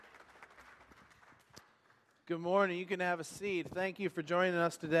Good morning. You can have a seat. Thank you for joining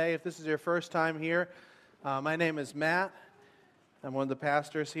us today. If this is your first time here, my name is Matt. I'm one of the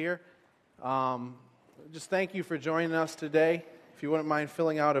pastors here. Just thank you for joining us today. If you wouldn't mind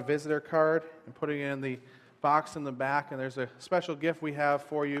filling out a visitor card and putting it in the box in the back, and there's a special gift we have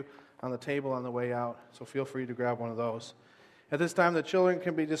for you on the table on the way out, so feel free to grab one of those. At this time, the children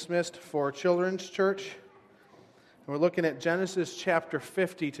can be dismissed for Children's Church. And we're looking at Genesis chapter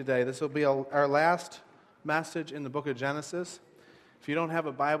 50 today. This will be our last message in the book of Genesis. If you don't have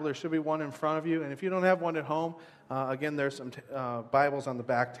a Bible, there should be one in front of you. And if you don't have one at home, again, there's some Bibles on the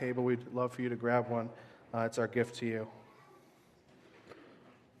back table. We'd love for you to grab one. It's our gift to you.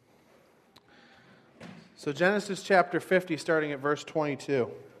 So Genesis chapter 50, starting at verse 22.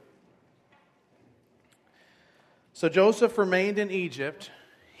 So Joseph remained in Egypt,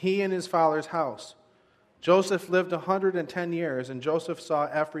 he and his father's house. Joseph lived 110 years, and Joseph saw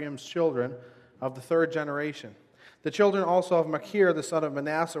Ephraim's children of the third generation. The children also of Machir, the son of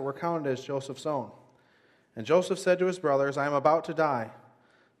Manasseh, were counted as Joseph's own. And Joseph said to his brothers, I am about to die,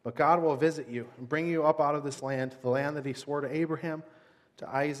 but God will visit you and bring you up out of this land, the land that he swore to Abraham, to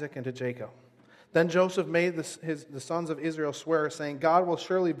Isaac, and to Jacob. Then Joseph made the sons of Israel swear, saying, God will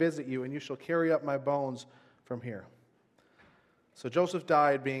surely visit you, and you shall carry up my bones from here. So Joseph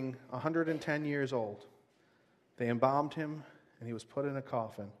died, being 110 years old. They embalmed him, and he was put in a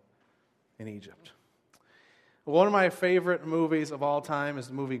coffin in Egypt. One of my favorite movies of all time is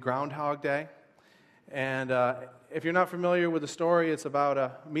the movie Groundhog Day. And if you're not familiar with the story, it's about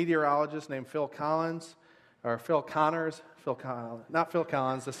a meteorologist named Phil Connors, not Phil Collins,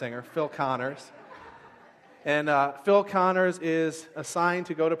 the singer, Phil Connors. And Phil Connors is assigned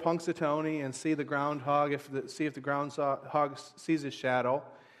to go to Punxsutawney and see the groundhog, see if the groundhog sees his shadow.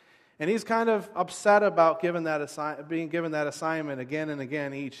 And he's kind of upset about being given that assignment again and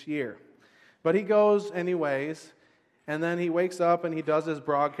again each year. But he goes anyways, and then he wakes up and he does his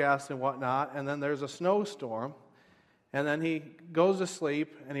broadcast and whatnot, and then there's a snowstorm, and then he goes to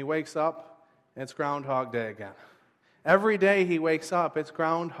sleep and he wakes up and it's Groundhog Day again. Every day he wakes up, it's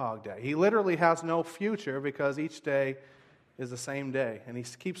Groundhog Day. He literally has no future because each day is the same day, and he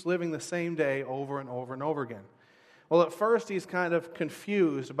keeps living the same day over and over and over again. Well, at first he's kind of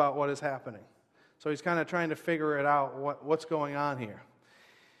confused about what is happening. So he's kind of trying to figure it out, what's going on here.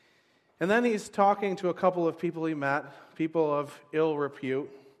 And then he's talking to a couple of people he met, people of ill repute,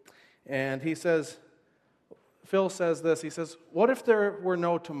 and Phil says this, he says, what if there were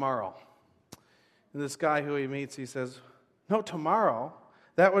no tomorrow? And this guy who he meets, he says, no tomorrow?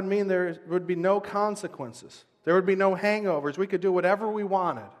 That would mean there would be no consequences. There would be no hangovers. We could do whatever we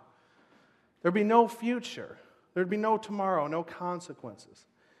wanted. There'd be no future. There'd be no tomorrow, no consequences.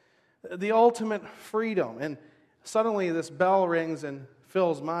 The ultimate freedom. And suddenly this bell rings in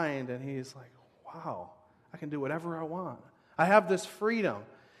Phil's mind, and he's like, wow, I can do whatever I want. I have this freedom.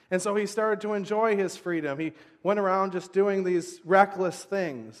 And so he started to enjoy his freedom. He went around just doing these reckless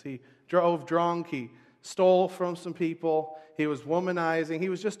things. He drove drunk. He stole from some people. He was womanizing. He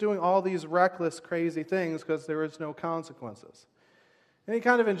was just doing all these reckless, crazy things because there was no consequences. And he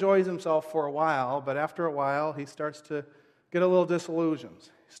kind of enjoys himself for a while, but after a while, he starts to get a little disillusioned.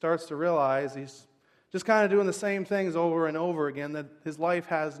 He starts to realize he's just kind of doing the same things over and over again, that his life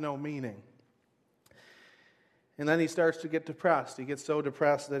has no meaning. And then he starts to get depressed. He gets so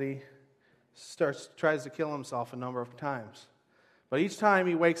depressed that he tries to kill himself a number of times. But each time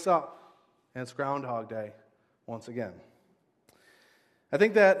he wakes up, and it's Groundhog Day once again. I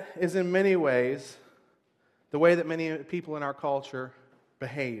think that is in many ways the way that many people in our culture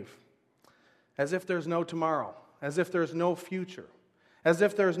behave. As if there's no tomorrow. As if there's no future. As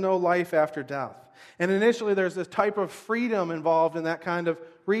if there's no life after death. And initially there's this type of freedom involved in that kind of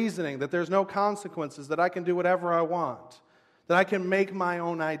reasoning, that there's no consequences, that I can do whatever I want, that I can make my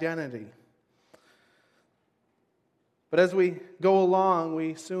own identity. But as we go along,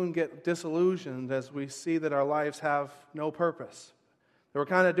 we soon get disillusioned as we see that our lives have no purpose. That we're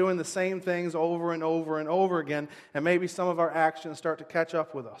kind of doing the same things over and over and over again, and maybe some of our actions start to catch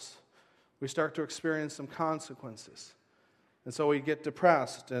up with us. We start to experience some consequences. And so we get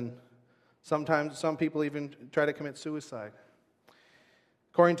depressed, and sometimes some people even try to commit suicide.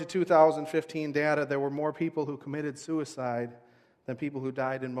 According to 2015 data, there were more people who committed suicide than people who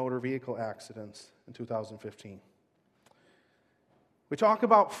died in motor vehicle accidents in 2015. We talk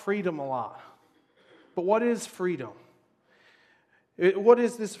about freedom a lot, but what is freedom? What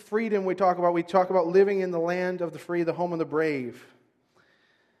is this freedom we talk about? We talk about living in the land of the free, the home of the brave.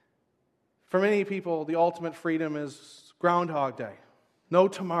 For many people, the ultimate freedom is Groundhog Day. No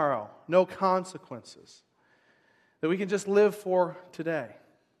tomorrow, no consequences. That we can just live for today.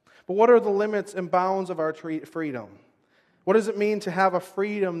 But what are the limits and bounds of our freedom? What does it mean to have a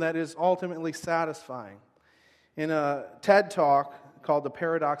freedom that is ultimately satisfying? In a TED Talk called The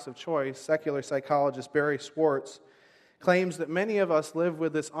Paradox of Choice, secular psychologist Barry Schwartz claims that many of us live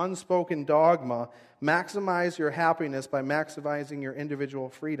with this unspoken dogma: maximize your happiness by maximizing your individual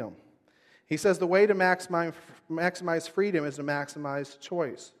freedom. He says the way to maximize freedom is to maximize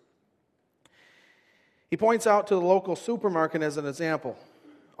choice. He points out to the local supermarket as an example,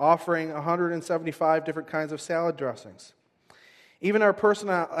 offering 175 different kinds of salad dressings. Even our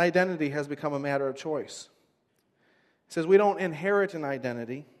personal identity has become a matter of choice. He says we don't inherit an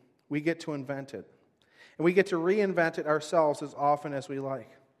identity, we get to invent it. And we get to reinvent it ourselves as often as we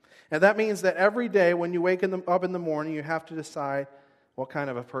like. And that means that every day when you wake up in the morning, you have to decide what kind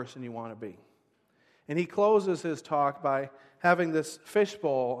of a person you want to be. And he closes his talk by having this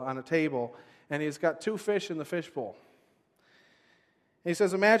fishbowl on a table, and he's got 2 fish in the fishbowl. He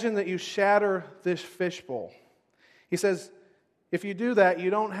says, imagine that you shatter this fishbowl. He says, if you do that, you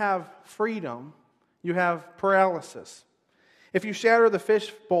don't have freedom, you have paralysis. If you shatter the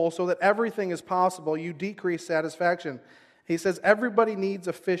fishbowl so that everything is possible, you decrease satisfaction. He says, everybody needs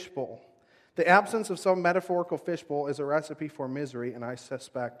a fishbowl. The absence of some metaphorical fishbowl is a recipe for misery, and I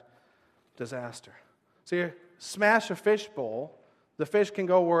suspect disaster. So you smash a fishbowl, the fish can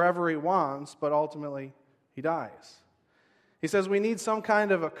go wherever he wants, but ultimately he dies. He says we need some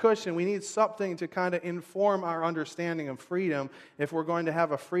kind of a cushion. We need something to kind of inform our understanding of freedom if we're going to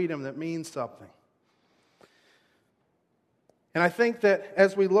have a freedom that means something. And I think that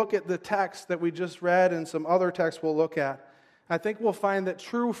as we look at the text that we just read and some other texts we'll look at, I think we'll find that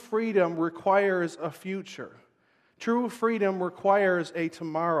true freedom requires a future. True freedom requires a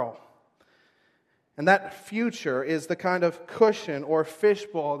tomorrow. And that future is the kind of cushion or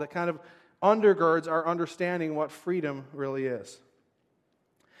fishbowl that kind of undergirds our understanding what freedom really is.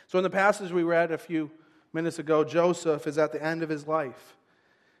 So in the passage we read a few minutes ago, Joseph is at the end of his life.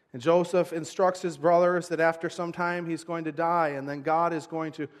 And Joseph instructs his brothers that after some time he's going to die, and then God is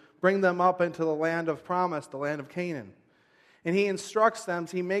going to bring them up into the land of promise, the land of Canaan. And he instructs them,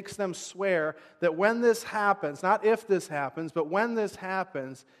 he makes them swear that when this happens, not if this happens, but when this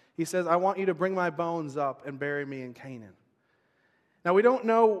happens, he says, I want you to bring my bones up and bury me in Canaan. Now we don't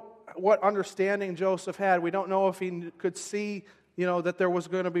know what understanding Joseph had. We don't know if he could see, that there was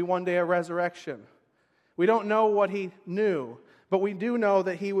going to be one day a resurrection. We don't know what he knew. But we do know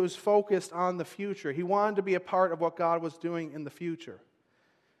that he was focused on the future. He wanted to be a part of what God was doing in the future.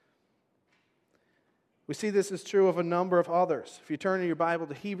 We see this is true of a number of others. If you turn in your Bible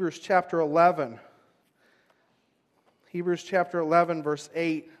to Hebrews chapter 11. Hebrews chapter 11, verse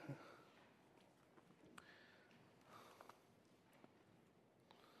 8.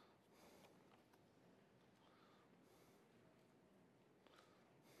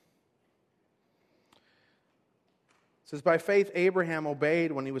 It says, by faith Abraham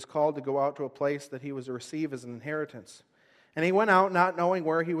obeyed when he was called to go out to a place that he was to receive as an inheritance. And he went out not knowing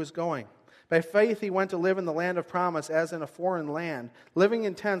where he was going. By faith he went to live in the land of promise as in a foreign land, living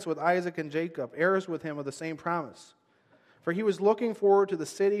in tents with Isaac and Jacob, heirs with him of the same promise. For he was looking forward to the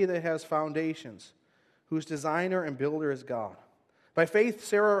city that has foundations, whose designer and builder is God. By faith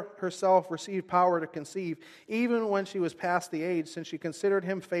Sarah herself received power to conceive, even when she was past the age, since she considered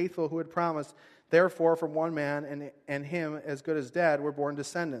him faithful who had promised. Therefore, from one man and him as good as dead were born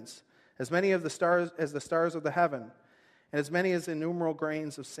descendants, as many of the stars as the stars of the heaven, and as many as innumerable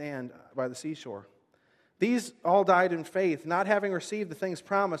grains of sand by the seashore. These all died in faith, not having received the things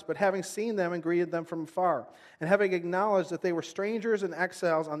promised, but having seen them and greeted them from afar, and having acknowledged that they were strangers and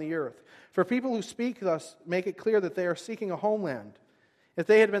exiles on the earth. For people who speak thus make it clear that they are seeking a homeland. If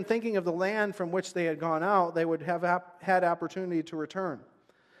they had been thinking of the land from which they had gone out, they would have had opportunity to return.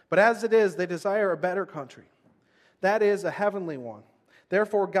 But as it is, they desire a better country. That is, a heavenly one.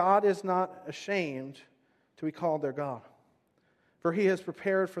 Therefore, God is not ashamed to be called their God, for he has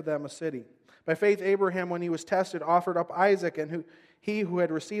prepared for them a city. By faith, Abraham, when he was tested, offered up Isaac, and he who had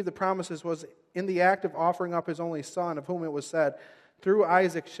received the promises was in the act of offering up his only son, of whom it was said, through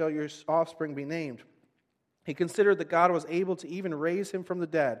Isaac shall your offspring be named. He considered that God was able to even raise him from the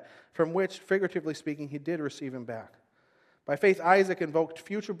dead, from which, figuratively speaking, he did receive him back. By faith, Isaac invoked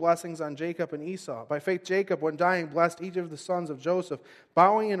future blessings on Jacob and Esau. By faith, Jacob, when dying, blessed each of the sons of Joseph,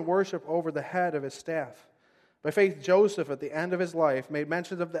 bowing in worship over the head of his staff. By faith, Joseph, at the end of his life, made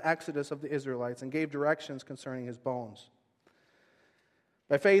mention of the exodus of the Israelites and gave directions concerning his bones.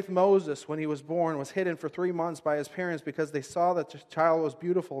 By faith, Moses, when he was born, was hidden for 3 months by his parents because they saw that the child was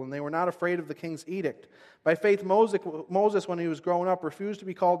beautiful and they were not afraid of the king's edict. By faith, Moses, when he was grown up, refused to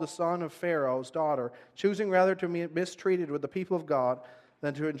be called the son of Pharaoh's daughter, choosing rather to be mistreated with the people of God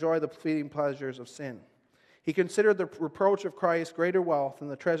than to enjoy the fleeting pleasures of sin. He considered the reproach of Christ greater wealth than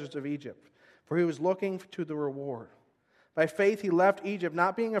the treasures of Egypt, for he was looking to the reward. By faith he left Egypt,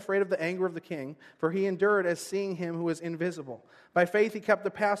 not being afraid of the anger of the king, for he endured as seeing him who is invisible. By faith he kept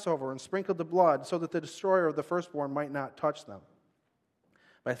the Passover and sprinkled the blood, so that the destroyer of the firstborn might not touch them.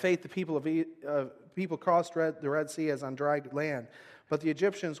 By faith the people crossed the Red Sea as on dry land, but the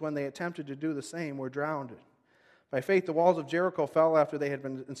Egyptians, when they attempted to do the same, were drowned. By faith the walls of Jericho fell after they had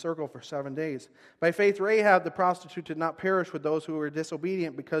been encircled for 7 days. By faith Rahab the prostitute did not perish with those who were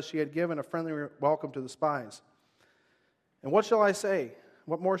disobedient, because she had given a friendly welcome to the spies. And what shall I say?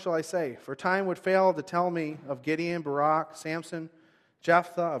 What more shall I say? For time would fail to tell me of Gideon, Barak, Samson,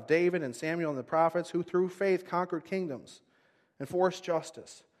 Jephthah, of David and Samuel and the prophets, who through faith conquered kingdoms, enforced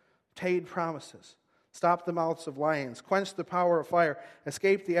justice, obtained promises, stopped the mouths of lions, quenched the power of fire,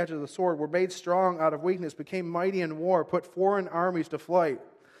 escaped the edge of the sword, were made strong out of weakness, became mighty in war, put foreign armies to flight.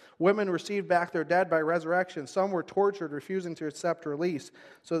 Women received back their dead by resurrection. Some were tortured, refusing to accept release,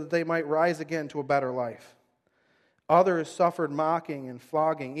 so that they might rise again to a better life. Others suffered mocking and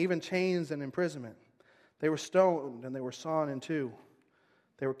flogging, even chains and imprisonment. They were stoned and they were sawn in two.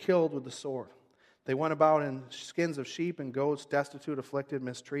 They were killed with the sword. They went about in skins of sheep and goats, destitute, afflicted,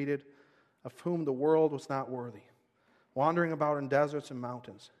 mistreated, of whom the world was not worthy, wandering about in deserts and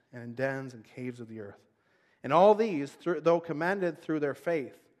mountains, and in dens and caves of the earth. And all these, though commended through their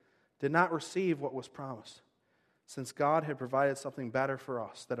faith, did not receive what was promised, since God had provided something better for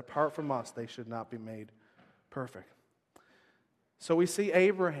us, that apart from us they should not be made perfect. So we see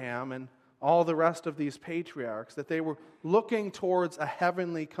Abraham and all the rest of these patriarchs, that they were looking towards a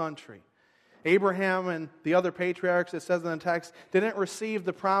heavenly country. Abraham and the other patriarchs, it says in the text, didn't receive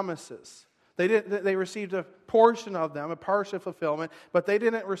the promises. They received a portion of them, a partial fulfillment, but they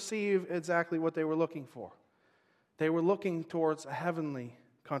didn't receive exactly what they were looking for. They were looking towards a heavenly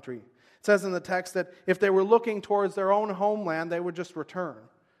country. It says in the text that if they were looking towards their own homeland, they would just return.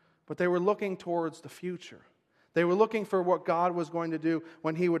 But they were looking towards the future. They were looking for what God was going to do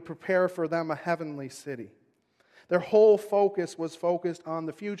when He would prepare for them a heavenly city. Their whole focus was focused on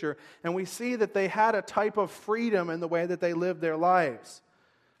the future. And we see that they had a type of freedom in the way that they lived their lives.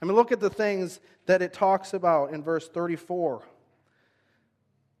 I mean, look at the things that it talks about in verse 34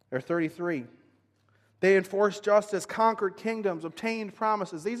 or 33. They enforced justice, conquered kingdoms, obtained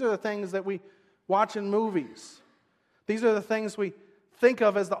promises. These are the things that we watch in movies. These are the things we think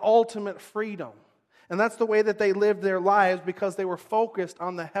of as the ultimate freedom. And that's the way that they lived their lives, because they were focused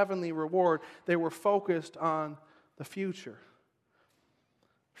on the heavenly reward. They were focused on the future.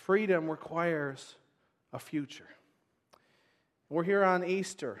 Freedom requires a future. We're here on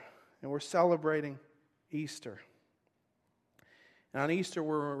Easter, and we're celebrating Easter. And on Easter,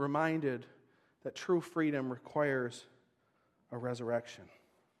 we're reminded that true freedom requires a resurrection.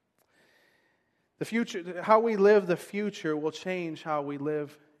 The future, how we live the future will change how we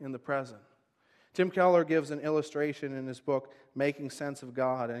live in the present. Tim Keller gives an illustration in his book, Making Sense of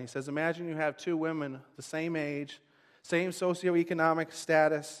God, and he says, imagine you have two women the same age, same socioeconomic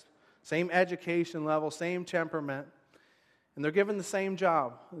status, same education level, same temperament, and they're given the same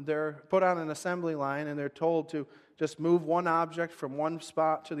job. They're put on an assembly line, and they're told to just move one object from one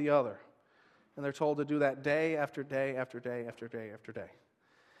spot to the other. And they're told to do that day after day after day after day after day.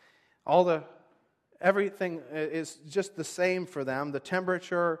 Everything is just the same for them. The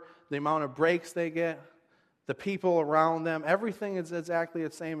temperature, the amount of breaks they get, the people around them, everything is exactly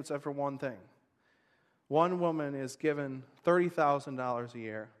the same except for one thing. One woman is given $30,000 a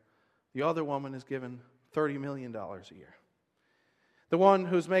year. The other woman is given $30 million a year. The one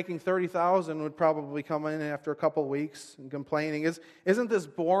who's making $30,000 would probably come in after a couple of weeks and complaining, isn't this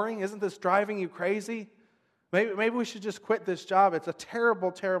boring? Isn't this driving you crazy? Maybe we should just quit this job. It's a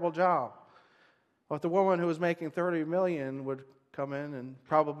terrible, terrible job. But the woman who was making $30 million would come in and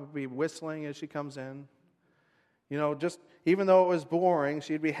probably be whistling as she comes in. You know, just even though it was boring,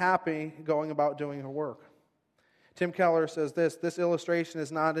 she'd be happy going about doing her work. Tim Keller says this illustration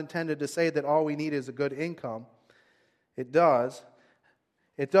is not intended to say that all we need is a good income. It does.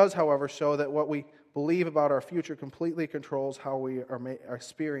 It does, however, show that what we believe about our future completely controls how we are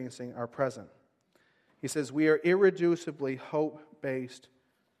experiencing our present. He says, we are irreducibly hope-based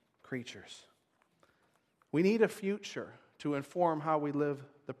creatures. We need a future to inform how we live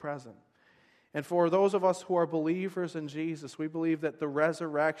the present. And for those of us who are believers in Jesus, we believe that the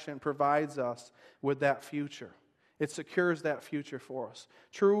resurrection provides us with that future. It secures that future for us.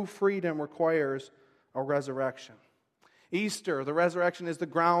 True freedom requires a resurrection. Easter, the resurrection, is the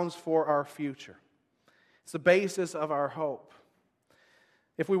grounds for our future. It's the basis of our hope.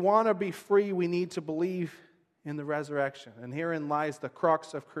 If we want to be free, we need to believe in the resurrection. And herein lies the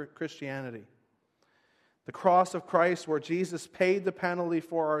crux of Christianity. The cross of Christ, where Jesus paid the penalty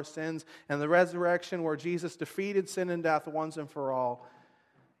for our sins, and the resurrection, where Jesus defeated sin and death once and for all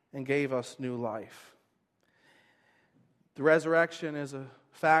and gave us new life. The resurrection is a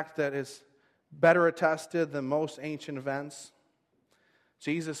fact that is better attested than most ancient events.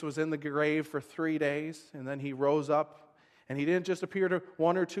 Jesus was in the grave for 3 days, and then he rose up, and he didn't just appear to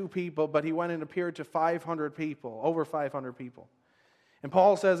one or two people, but he went and appeared to 500 people, over 500 people. And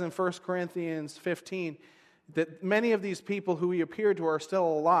Paul says in 1 Corinthians 15 that many of these people who he appeared to are still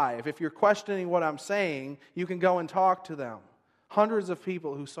alive. If you're questioning what I'm saying, you can go and talk to them. Hundreds of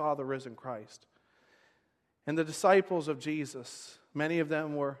people who saw the risen Christ. And the disciples of Jesus, many of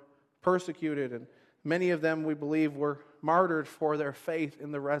them were persecuted, and many of them, we believe, were martyred for their faith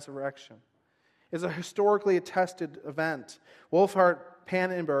in the resurrection. It's a historically attested event. Wolfhart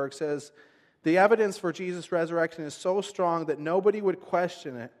Pannenberg says, the evidence for Jesus' resurrection is so strong that nobody would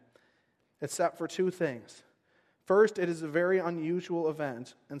question it except for two things. First, it is a very unusual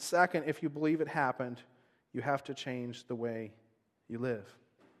event. And second, if you believe it happened, you have to change the way you live.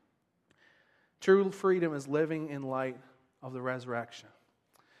 True freedom is living in light of the resurrection.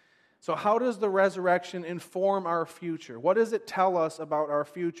 So how does the resurrection inform our future? What does it tell us about our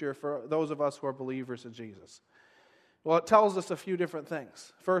future for those of us who are believers in Jesus? Well, it tells us a few different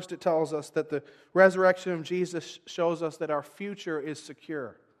things. First, it tells us that the resurrection of Jesus shows us that our future is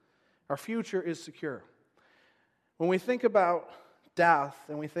secure. Our future is secure. When we think about death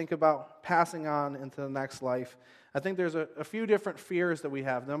and we think about passing on into the next life, I think there's a few different fears that we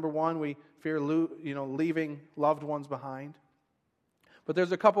have. Number one, we fear leaving loved ones behind. But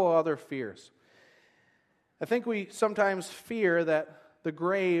there's a couple of other fears. I think we sometimes fear that the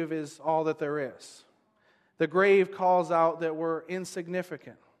grave is all that there is. The grave calls out that we're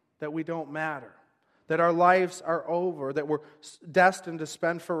insignificant, that we don't matter, that our lives are over, that we're destined to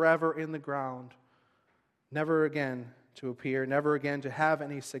spend forever in the ground, never again to appear, never again to have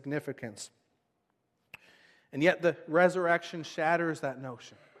any significance. And yet the resurrection shatters that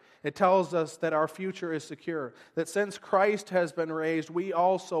notion. It tells us that our future is secure, that since Christ has been raised, we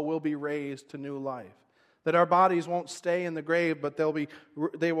also will be raised to new life, that our bodies won't stay in the grave, but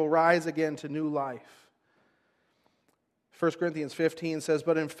they will rise again to new life. 1 Corinthians 15 says,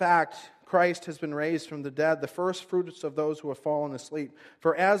 but in fact, Christ has been raised from the dead, the first fruits of those who have fallen asleep.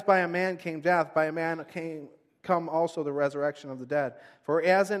 For as by a man came death, by a man come also the resurrection of the dead. For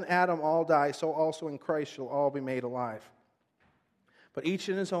as in Adam all die, so also in Christ shall all be made alive. But each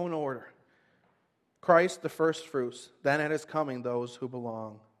in his own order. Christ the first fruits, then at his coming those who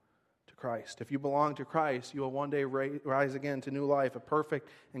belong to Christ. If you belong to Christ, you will one day rise again to new life, a perfect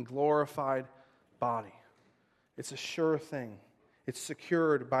and glorified body. It's a sure thing. It's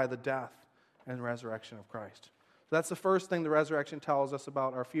secured by the death and resurrection of Christ. So that's the first thing the resurrection tells us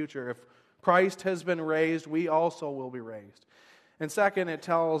about our future. If Christ has been raised, we also will be raised. And second, it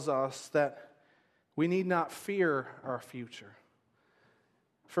tells us that we need not fear our future.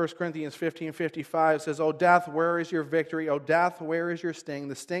 1 Corinthians 15:55 says, O death, where is your victory? O death, where is your sting?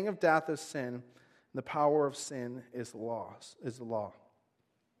 The sting of death is sin, and the power of sin is the law.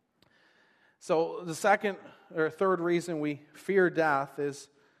 So the second or third reason we fear death is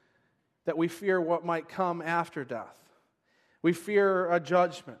that we fear what might come after death. We fear a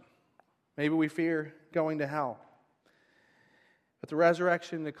judgment. Maybe we fear going to hell. But the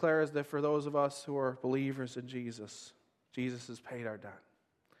resurrection declares that for those of us who are believers in Jesus, Jesus has paid our debt.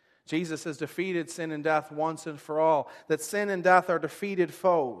 Jesus has defeated sin and death once and for all. That sin and death are defeated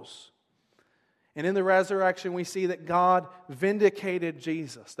foes. And in the resurrection, we see that God vindicated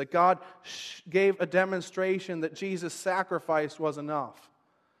Jesus. That God gave a demonstration that Jesus' sacrifice was enough.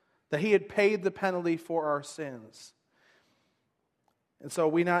 That He had paid the penalty for our sins. And so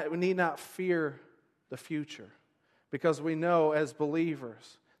we need not fear the future. Because we know as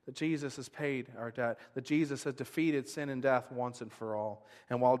believers that Jesus has paid our debt, that Jesus has defeated sin and death once and for all.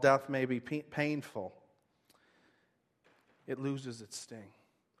 And while death may be painful, it loses its sting.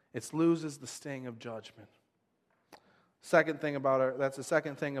 It loses the sting of judgment. That's the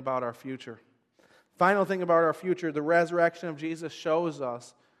second thing about our future. Final thing about our future, the resurrection of Jesus shows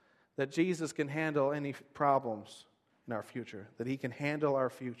us that Jesus can handle any problems in our future, that He can handle our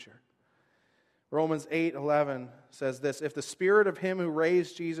future. Romans 8:11 says this, if the Spirit of Him who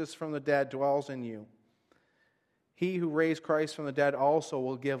raised Jesus from the dead dwells in you, He who raised Christ from the dead also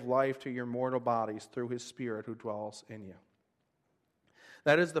will give life to your mortal bodies through His Spirit who dwells in you.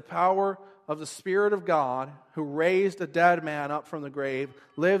 That is the power of the Spirit of God who raised a dead man up from the grave,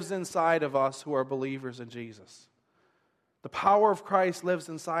 lives inside of us who are believers in Jesus. The power of Christ lives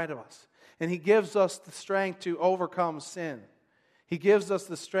inside of us. And He gives us the strength to overcome sin. He gives us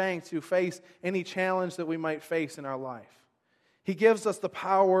the strength to face any challenge that we might face in our life. He gives us the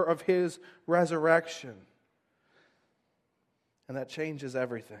power of His resurrection. And that changes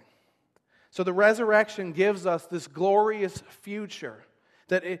everything. So the resurrection gives us this glorious future.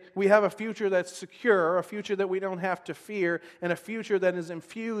 We have a future that's secure, a future that we don't have to fear, and a future that is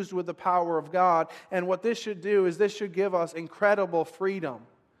infused with the power of God. And what this should do is this should give us incredible freedom.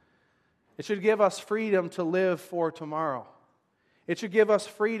 It should give us freedom to live for tomorrow. It should give us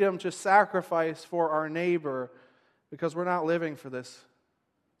freedom to sacrifice for our neighbor, because we're not living for this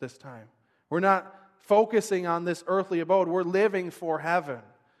time. We're not focusing on this earthly abode. We're living for heaven.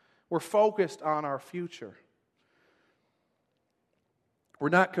 We're focused on our future. We're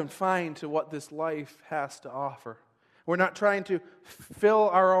not confined to what this life has to offer. We're not trying to fill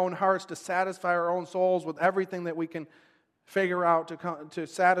our own hearts, to satisfy our own souls with everything that we can figure out to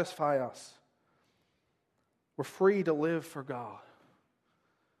satisfy us. We're free to live for God.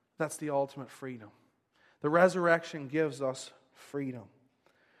 That's the ultimate freedom. The resurrection gives us freedom.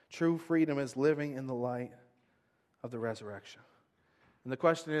 True freedom is living in the light of the resurrection. And the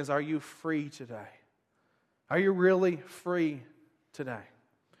question is, are you free today? Are you really free today?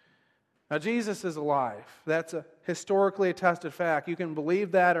 Now, Jesus is alive. That's a historically attested fact. You can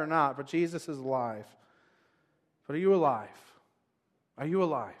believe that or not, but Jesus is alive. But are you alive? Are you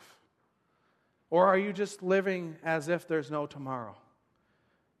alive? Or are you just living as if there's no tomorrow?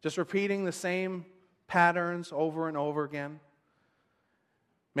 Just repeating the same patterns over and over again?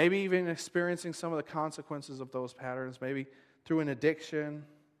 Maybe even experiencing some of the consequences of those patterns, maybe through an addiction,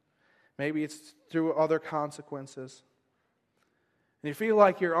 maybe it's through other consequences. And you feel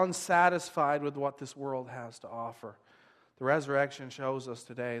like you're unsatisfied with what this world has to offer. The resurrection shows us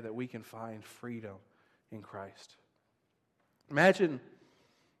today that we can find freedom in Christ. Imagine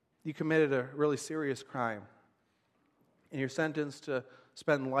you committed a really serious crime and you're sentenced to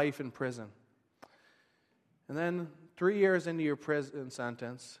spend life in prison. And then 3 years into your prison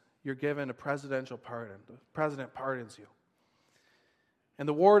sentence, you're given a presidential pardon. The president pardons you. And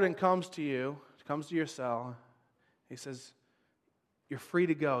the warden comes to your cell. He says, "You're free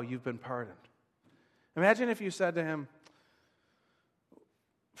to go. You've been pardoned." Imagine if you said to him,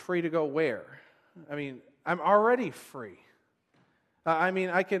 "Free to go where? I mean, I'm already free.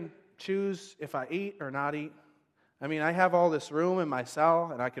 I can choose if I eat or not eat. I have all this room in my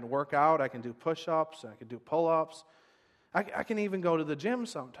cell, and I can work out. I can do push-ups, and I can do pull-ups. I can even go to the gym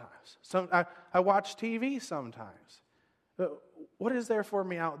sometimes. I watch TV sometimes. What is there for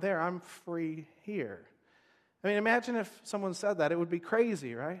me out there? I'm free here." Imagine if someone said that. It would be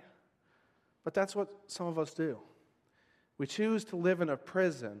crazy, right? But that's what some of us do. We choose to live in a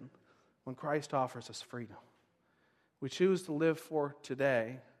prison when Christ offers us freedom. We choose to live for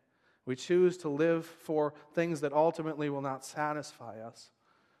today. We choose to live for things that ultimately will not satisfy us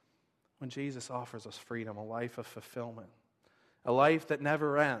when Jesus offers us freedom, a life of fulfillment, a life that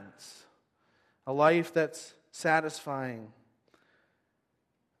never ends, a life that's satisfying,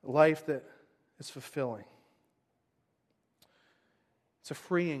 a life that is fulfilling. It's a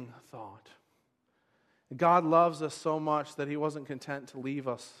freeing thought. God loves us so much that He wasn't content to leave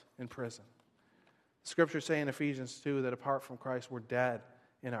us in prison. Scriptures say in Ephesians 2 that apart from Christ, we're dead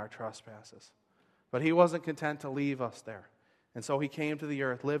in our trespasses. But He wasn't content to leave us there. And so He came to the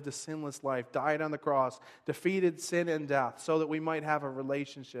earth, lived a sinless life, died on the cross, defeated sin and death so that we might have a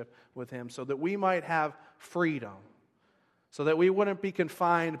relationship with Him, so that we might have freedom, so that we wouldn't be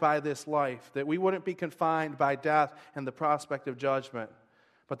confined by this life, that we wouldn't be confined by death and the prospect of judgment,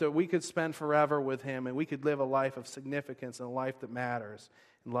 but that we could spend forever with Him and we could live a life of significance and a life that matters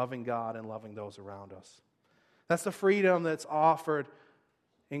in loving God and loving those around us. That's the freedom that's offered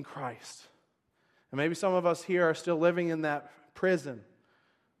in Christ. And maybe some of us here are still living in that prison.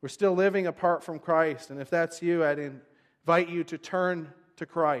 We're still living apart from Christ. And if that's you, I'd invite you to turn to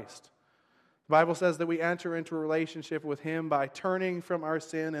Christ. The Bible says that we enter into a relationship with Him by turning from our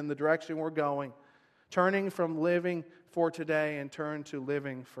sin in the direction we're going, turning from living for today and turn to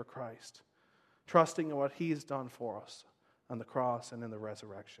living for Christ, trusting in what He's done for us on the cross and in the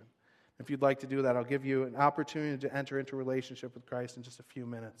resurrection. If you'd like to do that, I'll give you an opportunity to enter into a relationship with Christ in just a few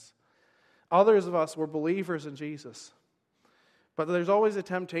minutes. Others of us were believers in Jesus, but there's always a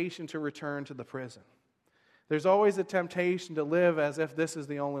temptation to return to the prison. There's always a temptation to live as if this is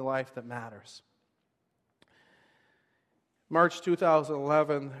the only life that matters. March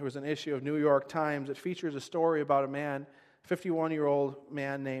 2011, there was an issue of New York Times. It features a story about a man, a 51-year-old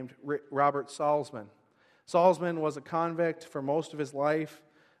man named Robert Salzman. Salzman was a convict for most of his life.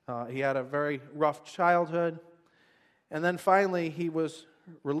 He had a very rough childhood. And then finally he was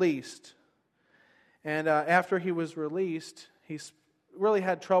released And after he was released, really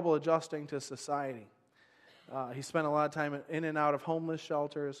had trouble adjusting to society. He spent a lot of time in and out of homeless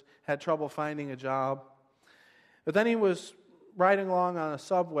shelters, had trouble finding a job. But then he was riding along on a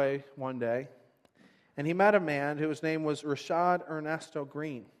subway one day, and he met a man whose name was Rashad Ernesto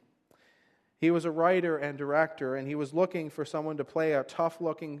Green. He was a writer and director, and he was looking for someone to play a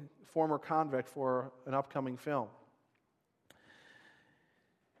tough-looking former convict for an upcoming film.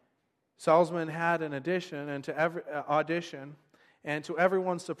 Salzman had an audition, and to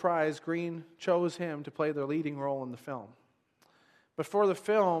everyone's surprise, Green chose him to play the leading role in the film. But for the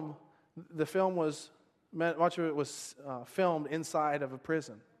film was, much of it was filmed inside of a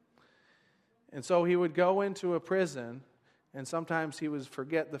prison. And so he would go into a prison, and sometimes he would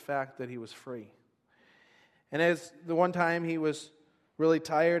forget the fact that he was free. And as the one time he was really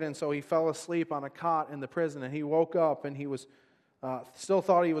tired, and so he fell asleep on a cot in the prison, and he woke up, and he was still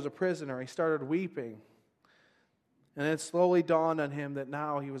thought he was a prisoner. He started weeping. And it slowly dawned on him that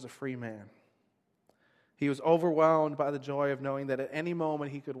now he was a free man. He was overwhelmed by the joy of knowing that at any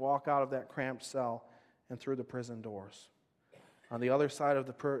moment he could walk out of that cramped cell and through the prison doors. On the other side of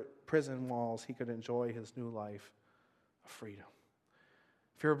the prison walls, he could enjoy his new life of freedom.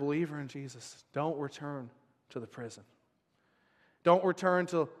 If you're a believer in Jesus, don't return to the prison. Don't return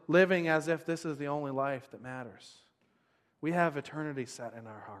to living as if this is the only life that matters. We have eternity set in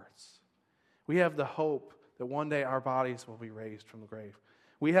our hearts. We have the hope that one day our bodies will be raised from the grave.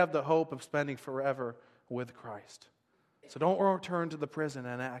 We have the hope of spending forever with Christ. So don't return to the prison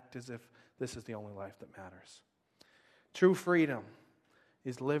and act as if this is the only life that matters. True freedom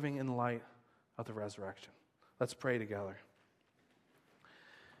is living in light of the resurrection. Let's pray together.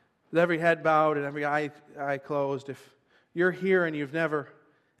 With every head bowed and every eye closed, if you're here and you've never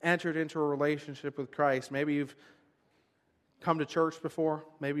entered into a relationship with Christ, maybe you've come to church before,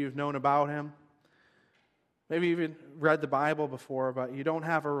 maybe you've known about Him, maybe you've even read the Bible before, but you don't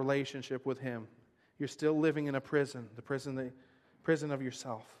have a relationship with Him. You're still living in a prison, the prison of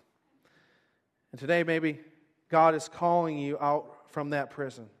yourself. And today maybe God is calling you out from that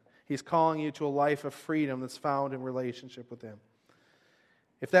prison. He's calling you to a life of freedom that's found in relationship with Him.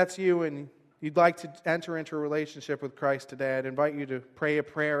 If that's you and you'd like to enter into a relationship with Christ today, I'd invite you to pray a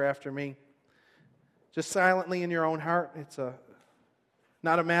prayer after me. Just silently in your own heart. It's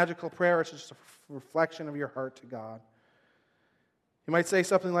not a magical prayer, it's just a reflection of your heart to God. You might say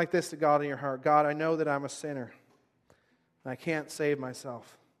something like this to God in your heart: God, I know that I'm a sinner, and I can't save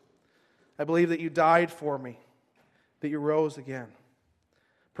myself. I believe that you died for me, that you rose again,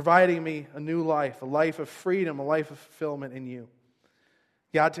 providing me a new life, a life of freedom, a life of fulfillment in you.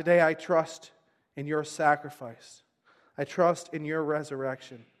 God, today I trust in your sacrifice. I trust in your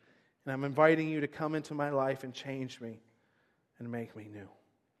resurrection. And I'm inviting you to come into my life and change me and make me new.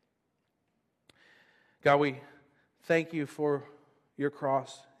 God, we thank you for your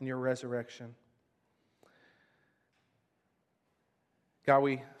cross and your resurrection. God,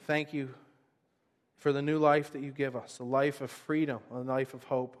 we thank you for the new life that you give us, a life of freedom, a life of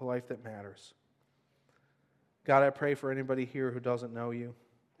hope, a life that matters. God, I pray for anybody here who doesn't know you.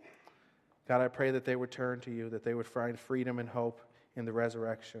 God, I pray that they would turn to you, that they would find freedom and hope in the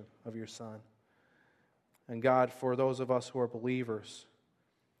resurrection of your Son. And God, for those of us who are believers,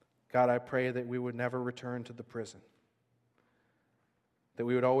 God, I pray that we would never return to the prison. That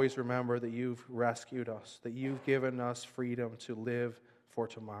we would always remember that you've rescued us, that you've given us freedom to live for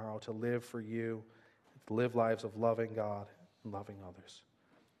tomorrow, to live for you, to live lives of loving God and loving others.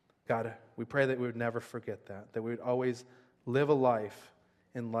 God, we pray that we would never forget that we would always live a life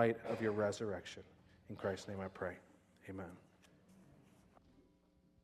in light of your resurrection. In Christ's name I pray. Amen.